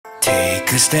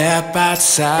Take a step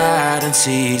outside and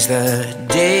seize the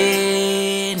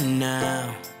day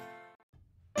now.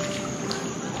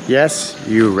 Yes,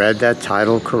 you read that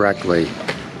title correctly.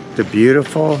 The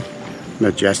beautiful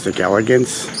Majestic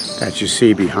Elegance that you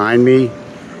see behind me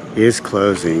is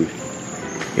closing.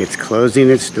 It's closing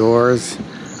its doors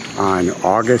on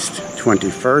August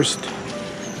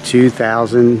 21st,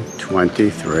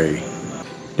 2023.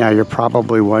 Now you're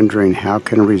probably wondering, how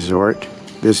can a resort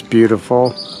this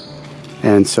beautiful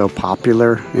and so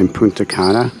popular in Punta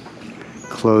Cana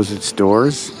close its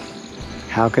doors?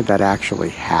 How could that actually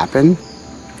happen?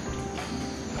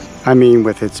 I mean,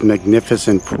 with its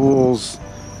magnificent pools,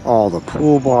 all the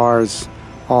pool bars,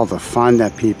 all the fun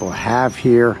that people have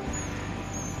here,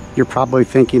 you're probably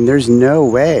thinking there's no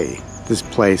way this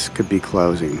place could be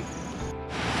closing.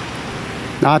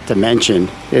 Not to mention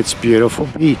its beautiful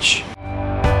beach.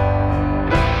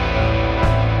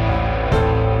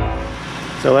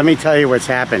 So let me tell you what's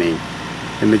happening.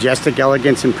 The Majestic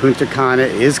Elegance in Punta Cana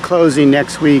is closing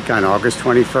next week on August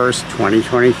 21st,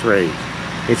 2023.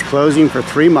 It's closing for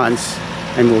 3 months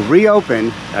and will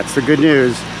reopen, that's the good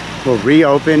news, will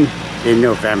reopen in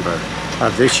November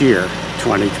of this year,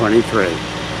 2023.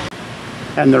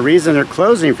 And the reason they're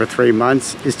closing for 3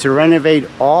 months is to renovate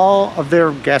all of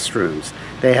their guest rooms.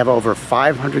 They have over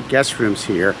 500 guest rooms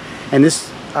here, and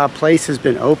this place has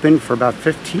been open for about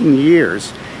 15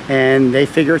 years, and they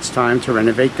figure it's time to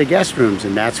renovate the guest rooms,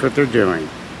 and that's what they're doing.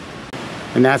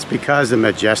 And that's because the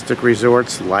Majestic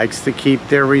Resorts likes to keep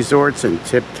their resorts in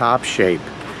tip-top shape.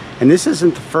 And this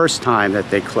isn't the first time that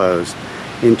they closed.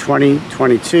 In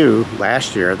 2022,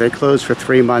 last year, they closed for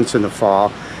 3 months in the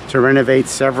fall to renovate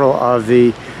several of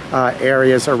the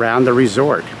areas around the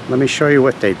resort. Let me show you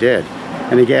what they did.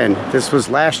 And again, this was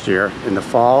last year in the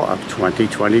fall of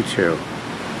 2022.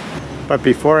 But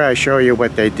before I show you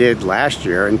what they did last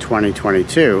year in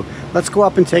 2022, let's go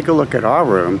up and take a look at our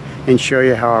room and show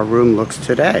you how our room looks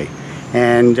today.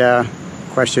 And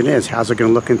question is, how's it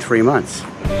going to look in 3 months?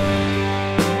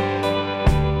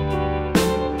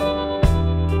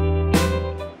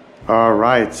 All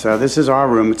right, so this is our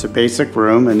room. It's a basic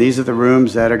room, and these are the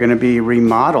rooms that are going to be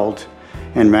remodeled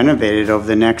and renovated over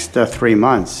the next 3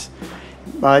 months.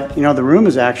 But, you know, the room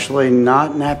is actually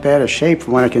not in that bad a shape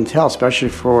from what I can tell, especially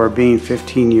for being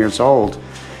 15 years old.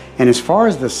 And as far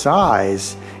as the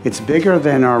size, it's bigger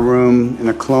than our room in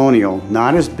the Colonial,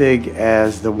 not as big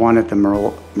as the one at the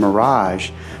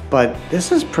Mirage, but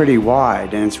this is pretty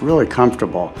wide and it's really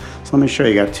comfortable. So let me show you.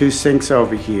 You got 2 sinks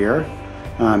over here.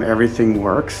 Everything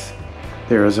works.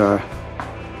 There's a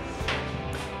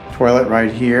toilet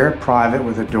right here, private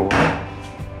with a door.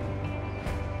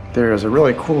 There's a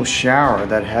really cool shower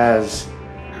that has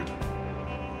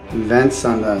vents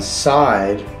on the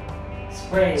side,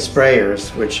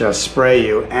 sprayers, which spray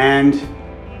you, and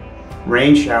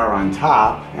rain shower on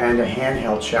top, and a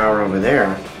handheld shower over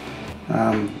there.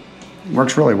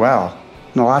 Works really well.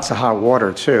 And lots of hot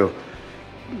water too.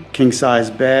 King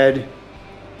size bed,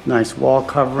 nice wall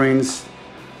coverings,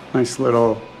 nice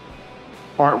little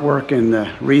artwork in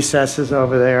the recesses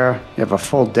over there. You have a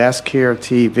full desk here,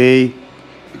 TV.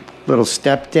 Little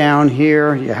step down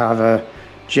here. You have a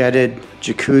jetted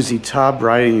jacuzzi tub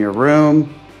right in your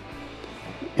room,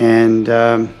 and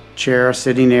chair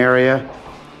sitting area.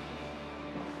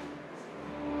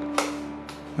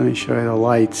 Let me show you the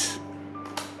lights.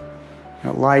 You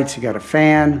got lights, you got a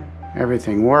fan,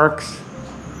 everything works.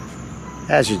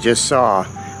 As you just saw,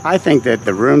 I think that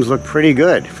the rooms look pretty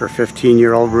good for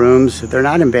 15-year-old rooms. They're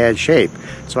not in bad shape,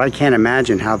 so I can't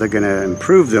imagine how they're going to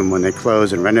improve them when they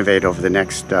close and renovate over the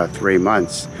next 3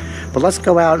 months. But let's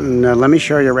go out and let me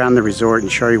show you around the resort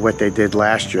and show you what they did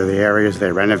last year, the areas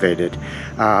they renovated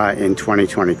in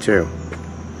 2022.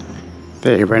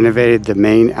 They renovated the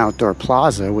main outdoor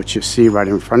plaza, which you see right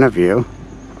in front of you.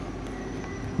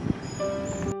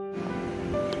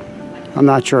 I'm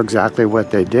not sure exactly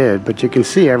what they did, but you can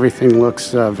see everything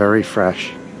looks very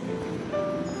fresh.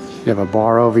 You have a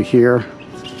bar over here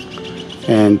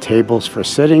and tables for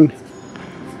sitting,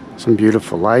 some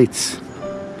beautiful lights,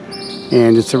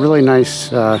 and it's a really nice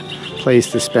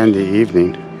place to spend the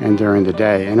evening and during the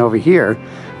day. And over here,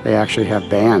 they actually have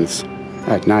bands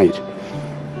at night.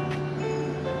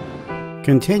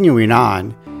 Continuing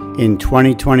on, in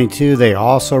 2022, they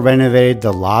also renovated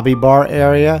the lobby bar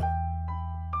area,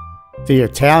 the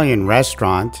Italian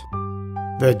restaurant,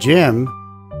 the gym,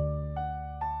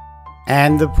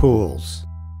 and the pools.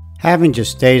 Having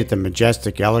just stayed at the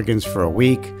Majestic Elegance for a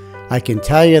week, I can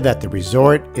tell you that the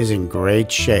resort is in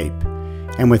great shape.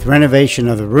 And with renovation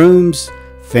of the rooms,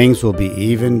 things will be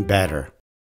even better.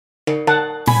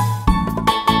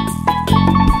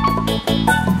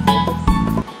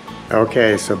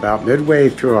 Okay, so about midway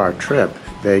through our trip,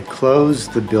 they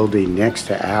closed the building next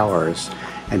to ours,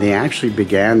 and they actually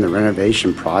began the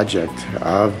renovation project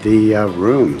of the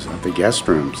rooms, of the guest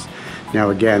rooms. Now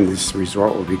again, this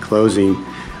resort will be closing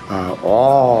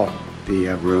all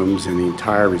the rooms in the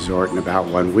entire resort in about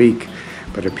 1 week,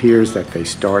 but it appears that they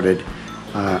started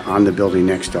on the building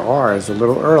next to ours a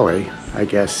little early, I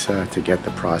guess, to get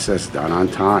the process done on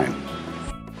time.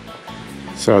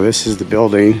 So this is the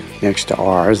building next to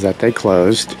ours that they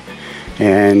closed,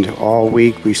 and all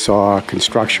week we saw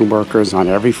construction workers on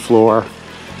every floor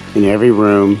in every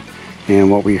room,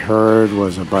 and what we heard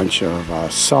was a bunch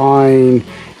of sawing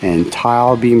and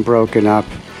tile being broken up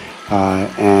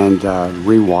and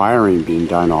rewiring being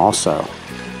done also.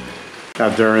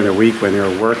 Now during the week when they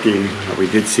were working, we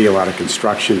did see a lot of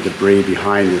construction debris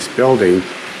behind this building,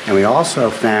 and we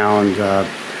also found a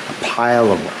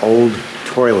pile of old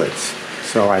toilets.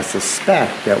 So I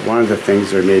suspect that one of the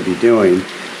things they may be doing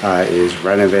is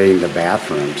renovating the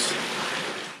bathrooms.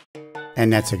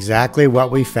 And that's exactly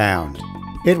what we found.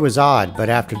 It was odd, but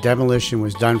after demolition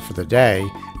was done for the day,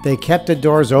 they kept the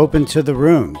doors open to the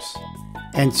rooms.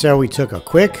 And so we took a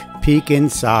quick peek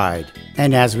inside.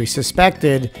 And as we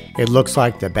suspected, it looks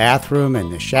like the bathroom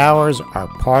and the showers are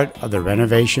part of the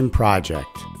renovation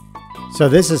project. So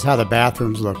this is how the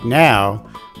bathrooms look now,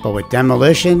 but with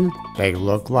demolition, they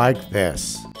look like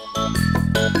this.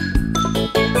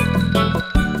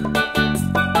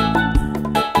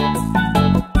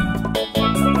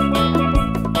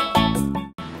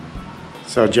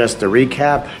 So just to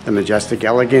recap, the Majestic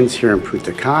Elegance here in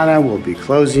Punta Cana will be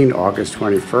closing August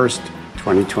 21st,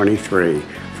 2023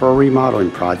 for a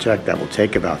remodeling project that will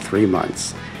take about 3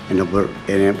 months. And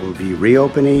it will be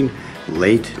reopening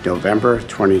late November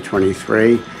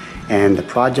 2023. And the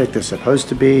project is supposed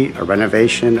to be a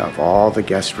renovation of all the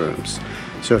guest rooms.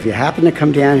 So if you happen to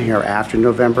come down here after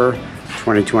November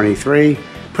 2023,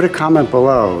 put a comment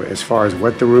below as far as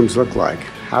what the rooms look like,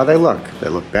 how they look. They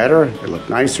look better, they look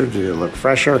nicer, do they look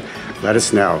fresher? Let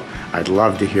us know. I'd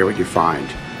love to hear what you find.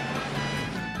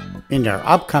 In our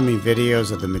upcoming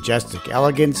videos of the Majestic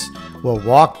Elegance, we'll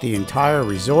walk the entire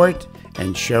resort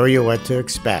and show you what to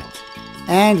expect.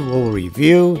 And we'll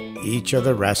review each of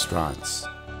the restaurants.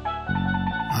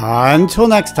 Until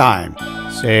next time,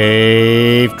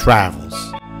 safe travel.